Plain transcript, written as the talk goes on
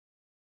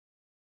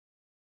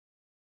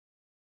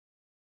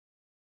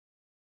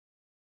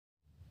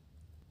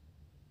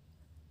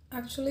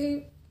Actually,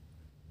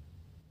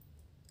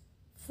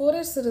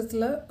 Fourier series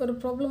ஒரு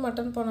problem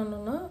attend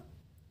பண்ணனும்னா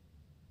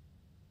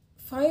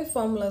 5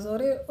 formulas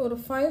ஒரு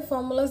 5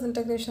 formulas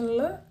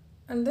integrationல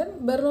and then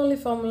Bernoulli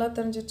formula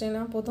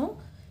தெரிஞ்சிட்டேனா போதும்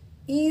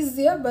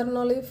ஈஸியா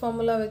Bernoulli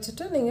formula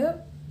வச்சிட்டு நீங்க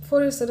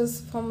Fourier series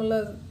formula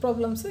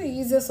problems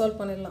ஈஸியா solve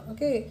பண்ணிடலாம்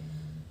okay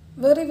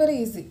very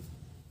easy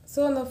so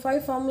அந்த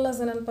 5 formulas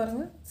என்னன்னு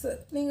பாருங்க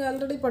நீங்க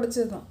ஆல்ரெடி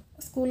படிச்சிருக்கோம்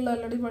ஸ்கூல்ல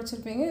ஆல்ரெடி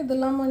படிச்சிருப்பீங்க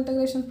இதெல்லாம்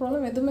integration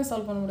problem எதுமே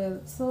solve பண்ண முடியாது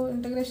so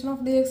integration of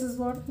dx is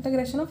what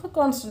integration of a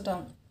constant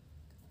term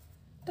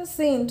to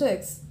c into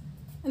x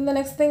and the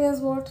next thing is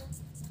what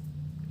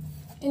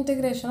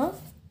integration of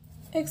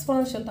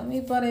exponential term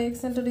e power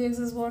x into dx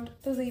is what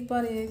it is e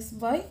power ax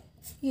by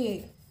a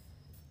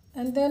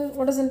and then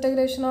what is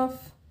integration of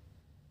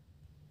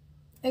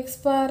x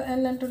power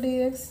n into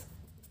dx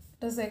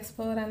it is x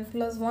power n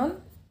plus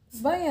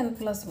 1 by n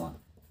plus 1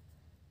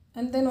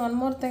 and then one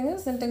more thing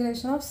is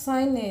integration of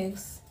sin ax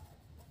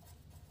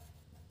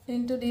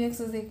into dx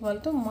is equal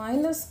to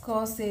minus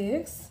cos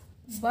ax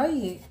by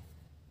a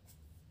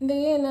இந்த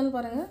a என்னன்னு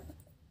பாருங்க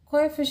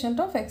coefficient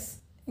of x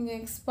இங்க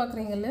x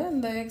பார்க்கறீங்க இல்லையா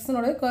இந்த x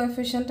னோட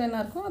coefficient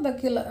என்ன இருக்கும் அத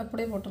கீழ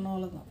அப்படியே போடணும்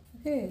அவ்வளவுதான்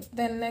okay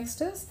then next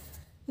is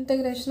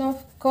integration of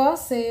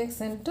cos ax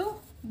into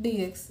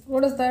dx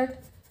what is that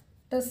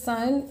it is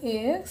sin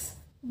ax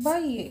by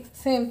a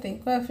same thing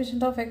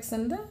coefficient of x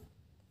in the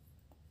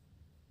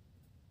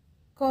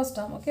cos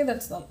term okay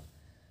that's all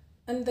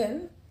and then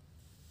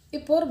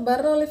இப்போ ஒரு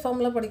Bernoulli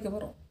formula படிக்க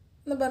போறோம்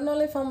இந்த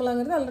Bernoulli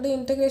formulaங்கிறது already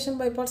integration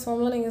by parts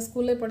formula நீங்க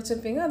ஸ்கூல்ல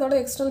படிச்சிருப்பீங்க அதோட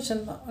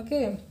extension தான்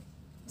okay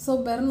so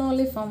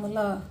Bernoulli's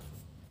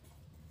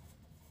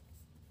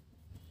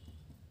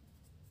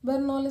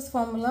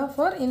formula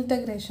for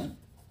integration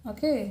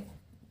okay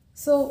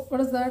so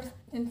what is that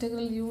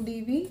integral u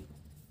dv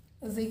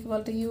is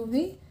equal to uv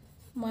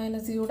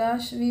minus u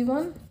dash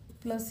v1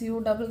 plus u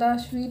double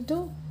dash v2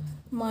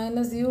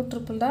 minus u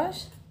triple dash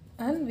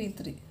and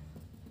v3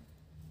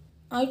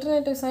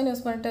 alternative sign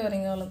use பண்ணிட்டே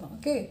வரீங்க அவ்வளவுதான்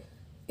okay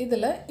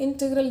இதுல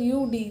integral u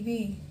dv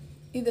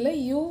இதுல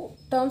u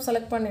term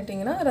select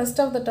பண்ணிட்டீங்கன்னா rest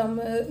of the term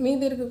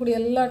மீதி இருக்கக்கூடிய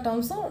எல்லா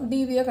termsம்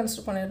dv யா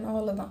consider பண்ணிடணும்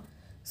அவ்வளவுதான்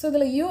சோ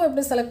இதுல u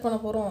எப்படி செலக்ட் பண்ண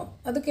போறோம்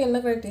அதுக்கு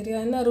என்ன கிரைட்டீரியா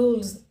என்ன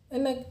ரூல்ஸ்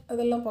என்ன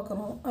அதெல்லாம்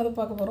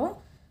பார்க்க போறோம்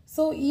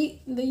சோ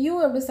இந்த u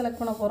எப்படி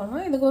செலக்ட் பண்ண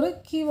போறோம்னா இதுக்கு ஒரு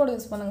கீவேர்ட்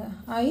யூஸ் பண்ணுங்க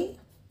I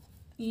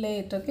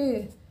late okay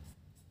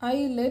I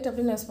late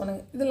அப்படினு யூஸ்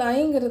பண்ணுங்க இதுல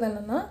iங்கிறது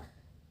என்னன்னா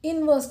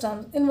inverse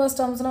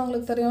termsனா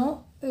உங்களுக்கு தெரியும்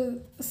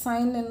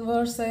sin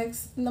inverse x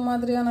இந்த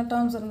மாதிரியான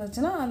terms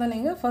இருந்துச்சுனா அத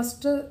நீங்க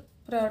ஃபர்ஸ்ட்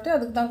priority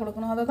அதுக்கு தான்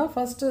கொடுக்கணும் அத தான்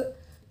ஃபர்ஸ்ட்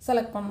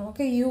செலக்ட் பண்ணனும்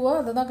ஓகே u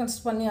அத தான்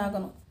கன்சிடர் பண்ணி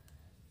ஆகணும்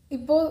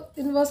இப்போ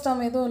inverse term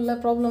ஏதோ இல்ல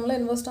ப்ராப்ளம்ல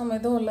inverse term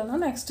ஏதோ இல்லனா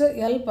next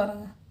l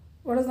பாருங்க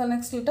what is the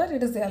next letter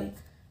it is l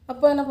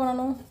அப்போ என்ன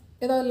பண்ணனும்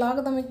ஏதாவது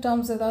logarithmic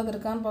terms ஏதாவது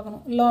இருக்கான்னு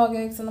பார்க்கணும் log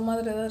x அந்த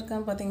மாதிரி ஏதாவது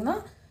இருக்கான்னு பாத்தீங்கன்னா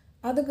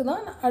அதுக்கு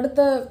தான்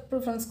அடுத்த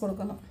preference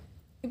கொடுக்கணும்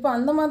இப்போ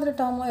அந்த மாதிரி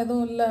term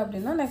எதுவும் இல்ல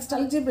அப்படினா next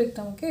algebraic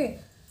term okay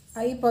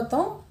I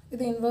பார்த்தோம்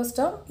இது inverse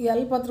term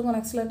l பார்த்திருக்கோம்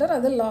next letter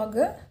அது log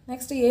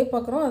next a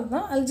பார்க்கறோம்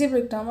அதுதான்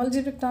algebraic term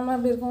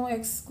எப்படி இருக்கும்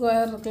x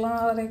square இருக்கலாம்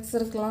or x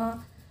இருக்கலாம்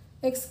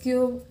x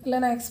cube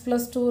இல்லனா x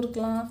plus 2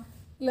 இருக்கலாம்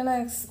இல்லனா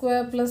x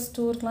square plus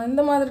 2 இருக்கலாம்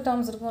இந்த மாதிரி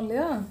terms இருக்கும்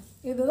இல்லையா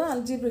இதுதான்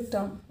algebraic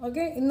term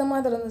ஓகே இந்த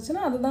மாதிரி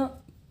இருந்துச்சுனா அதுதான்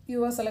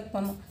u செலக்ட்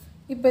பண்ணனும்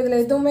இப்போ இதுல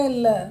எதுவுமே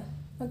இல்ல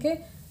ஓகே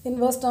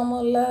inverse term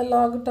இல்ல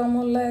log term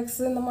இல்ல x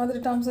இந்த மாதிரி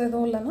terms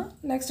எதுவும் இல்லனா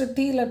next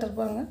t letter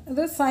பாருங்க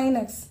இது sin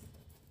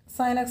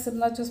x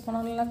இருந்தா சூஸ்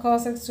பண்ணனும் இல்லனா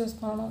cos x சூஸ்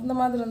பண்ணனும் இந்த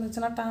மாதிரி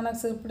இருந்துச்சுனா tan x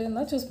இப்படி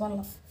இருந்தா சூஸ்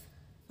பண்ணலாம்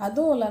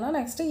அதுவும் இல்லனா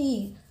next e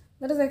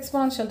that is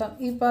exponential term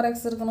e power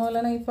x இருக்கணும்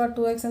இல்லனா e power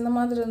 2x இந்த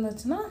மாதிரி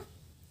இருந்துச்சுனா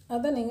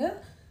அத நீங்க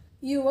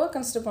u ஆ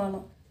கன்சிடர்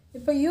பண்ணனும்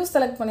இப்போ u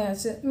செலக்ட்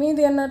பண்ணியாச்சு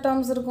மீதி என்ன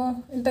terms இருக்கும்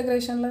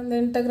இன்டகிரேஷன்ல இந்த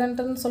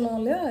இன்டகிரண்ட்னு சொல்லுவோம்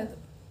இல்லையா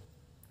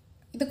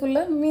இதுக்குள்ள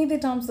மீதி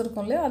terms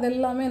இருக்கும் இல்லையா அது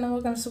எல்லாமே நம்ம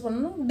கன்சிடர்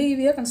பண்ணனும்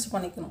dv ஆ கன்சிடர்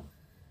பண்ணிக்கணும்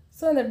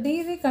சோ இந்த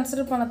dv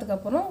கன்சிடர் பண்ணதுக்கு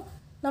அப்புறம்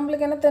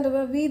நமக்கு என்ன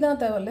தேவை v தான்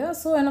தேவை இல்லையா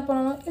சோ என்ன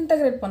பண்ணனும்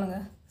இன்டகிரேட் பண்ணுங்க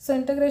சோ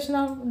இன்டகிரேஷன்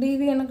ஆஃப்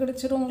dv என்ன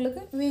கிடைச்சிரும்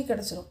உங்களுக்கு v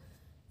கிடைச்சிரும்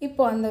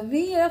இப்போ அந்த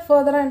v ஐ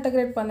ஃபர்தரா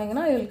இன்டகிரேட்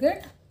பண்ணீங்கனா you will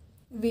get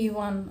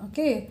v1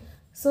 okay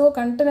so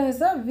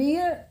கண்டினியூஸா v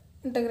ஐ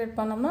இன்டகிரேட்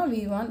பண்ணோம்னா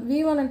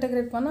v1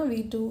 இன்டகிரேட் பண்ணா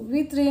v2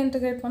 v3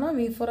 இன்டகிரேட் பண்ணா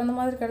v4 அந்த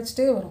மாதிரி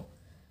கிடைச்சிட்டே வரும்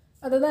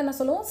அதுதான் என்ன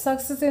சொல்லுவோம்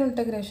சக்சஸிவ்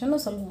இன்டகிரேஷன் னு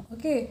சொல்லுவோம்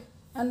ஓகே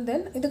and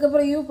then இதுக்கு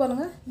அப்புறம் u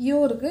பாருங்க u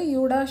இருக்கு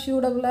u dash u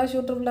double dash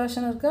u triple dash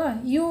னு இருக்கா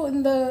u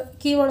இந்த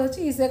கீவேர்ட்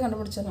வச்சு ஈஸியா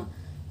கண்டுபிடிச்சிடலாம்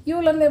u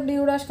ல இருந்து எப்படி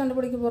u dash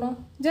கண்டுபிடிக்க போறோம்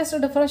just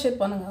டிஃபரன்ஷியேட்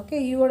பண்ணுங்க ஓகே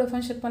u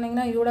டிஃபரன்ஷியேட்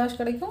பண்ணீங்கனா u dash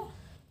கிடைக்கும்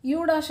u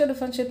dash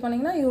டிஃபரன்ஷியேட்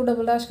பண்ணீங்கனா u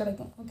double dash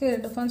கிடைக்கும் ஓகே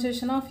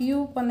டிஃபரன்ஷியேஷன் ஆஃப் u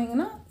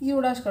பண்ணீங்கனா u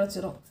dash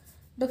கிடைச்சிரும்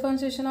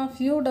differentiation of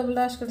u double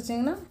dash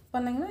கிடைச்சீங்கனா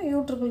பண்ணீங்கனா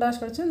u triple dash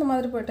கிடைச்சிரும் இந்த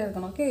மாதிரி போயிட்டே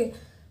இருக்கணும் ஓகே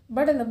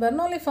பட் இந்த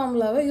Bernoulli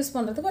ஃபார்முலாவை யூஸ்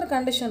பண்றதுக்கு ஒரு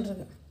கண்டிஷன்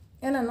இருக்கு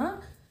என்னன்னா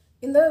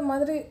இந்த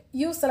மாதிரி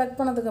u செலக்ட்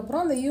பண்ணதுக்கு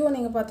அப்புறம் அந்த u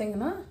நீங்க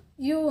பாத்தீங்கன்னா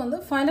u வந்து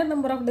finite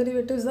number of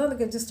derivatives தான்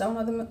அதுக்கு எக்ஸிஸ்ட் ஆகும்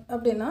அது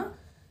அப்படினா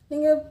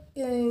நீங்க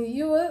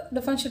u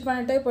டிஃபரன்ஷியேட்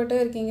பண்ணிட்டே போயிட்டே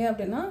இருக்கீங்க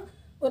அப்படினா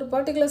ஒரு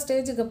பர்టిక్యులர்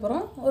ஸ்டேஜுக்கு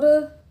அப்புறம் ஒரு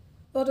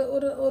ஒரு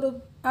ஒரு ஒரு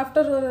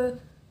ஆஃப்டர்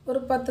ஒரு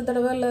 10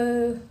 தடவை இல்ல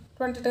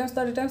 20 times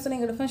 30 times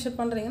நீங்கள் டிஃபரன்ஷியேட்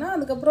பண்ணுறீங்கன்னா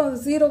அதுக்கப்புறம் அது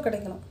 0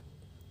 கிடைக்கணும்.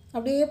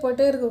 அப்படியே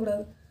போயிட்டே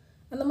இருக்கக்கூடாது.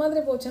 அந்த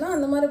மாதிரி போச்சுன்னா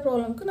அந்த மாதிரி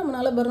ப்ராப்ளம்க்கு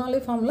நம்மளால் பெர்னோலி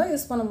ஃபார்முலா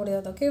யூஸ் பண்ண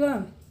முடியாது. ஓகேவா?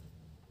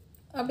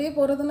 அப்படியே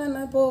போகிறதுன்னா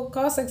என்ன, இப்போது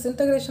cos X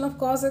integration of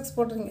cos X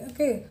போட்டுருங்க.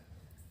 ஓகே,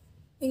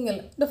 இங்கே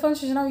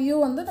டிஃபரன்ஷியேஷன் ஆஃப் யூ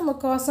வந்து நம்ம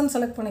காஸ்ன்னு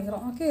செலக்ட்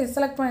பண்ணிக்கிறோம். ஓகே,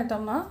 செலக்ட்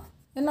பண்ணிட்டோம்னா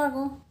என்ன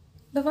ஆகும்,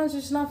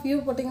 டிஃபரன்ஷியேஷன் ஆஃப் யூ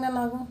போட்டிங்கன்னா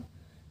என்ன ஆகும்,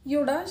 you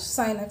dash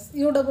sine x,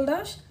 U double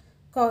dash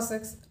cos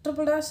X,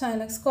 triple dash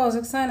sine x, cos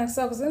X, sine x,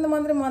 cos இந்த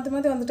மாதிரி மாற்றி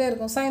மாற்றி வந்துகிட்டே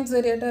இருக்கும். சைன்ஸ்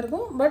வேரியேட்டாக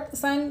இருக்கும், but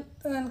sign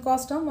and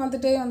cos term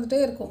வந்துட்டே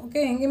இருக்கும்.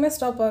 ஓகே, எங்கேயுமே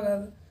ஸ்டாப்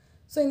ஆகாது.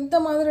 ஸோ இந்த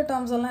மாதிரி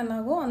டேர்ம்ஸ் எல்லாம் என்ன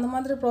ஆகும், அந்த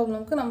மாதிரி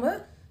ப்ராப்ளம்க்கு நம்ம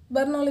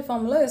பெர்னோலி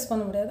ஃபார்முலா யூஸ்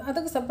பண்ண முடியாது.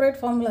 அதுக்கு செப்பரேட்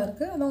ஃபார்முலா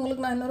இருக்குது, அது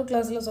உங்களுக்கு நான் இன்னொரு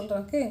கிளாஸில்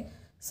சொல்கிறேன். ஓகே,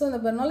 ஸோ இந்த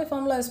பெர்னோலி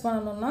ஃபார்முலா யூஸ்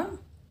பண்ணணும்னா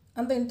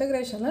அந்த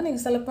இன்டகிரேஷனில்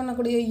நீங்கள் செலக்ட்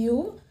பண்ணக்கூடிய you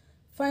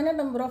finite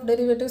number of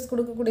derivatives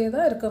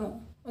கொடுக்கக்கூடியதாக இருக்கணும்.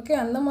 ஓகே,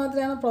 அந்த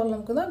மாதிரியான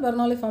ப்ராப்ளம்க்கு தான்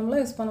பெர்னோலி ஃபார்முலா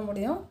யூஸ் பண்ண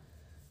முடியும்.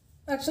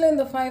 ஆக்சுவலி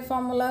இந்த 5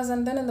 ஃபார்முலாஸ்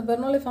அண்ட் தென் இந்த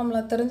பெர்னோலி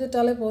ஃபார்முலா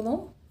தெரிஞ்சிட்டாலே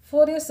போதும்,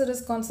 ஃபோரியர்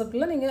சீரிஸ்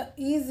கான்செப்டில் நீங்கள்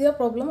ஈஸியாக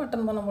ப்ராப்ளம்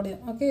அட்டன் பண்ண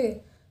முடியும். ஓகே,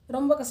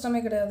 ரொம்ப கஷ்டமே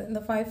கிடையாது. இந்த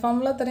 5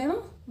 ஃபார்முலா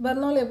தெரியணும்,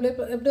 பெர்னோலி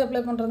எப்படி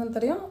அப்ளை பண்ணுறதுன்னு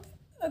தெரியும்,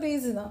 அது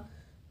ஈஸி தான்.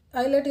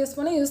 ஹைலைட் யூஸ்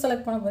பண்ணி யூ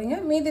செலக்ட் பண்ண போகிறீங்க,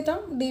 மீதி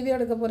டேர்ம் டிவி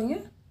எடுக்க போகிறீங்க.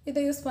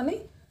 இதை யூஸ் பண்ணி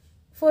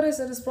ஃபோரியர்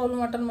சீரிஸ்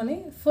ப்ராப்ளம் அட்டன் பண்ணி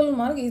ஃபுல்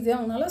மார்க்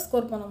ஈஸியாக உங்களால்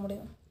ஸ்கோர் பண்ண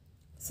முடியும்.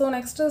 ஸோ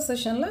நெக்ஸ்ட்டு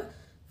செஷனில்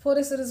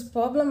ஃபோரியர் சீரிஸ்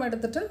ப்ராப்ளம்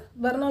எடுத்துகிட்டு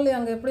பெர்னோலி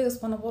அங்கே எப்படி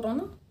யூஸ் பண்ண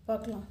போகிறோன்னு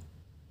பார்க்கலாம்.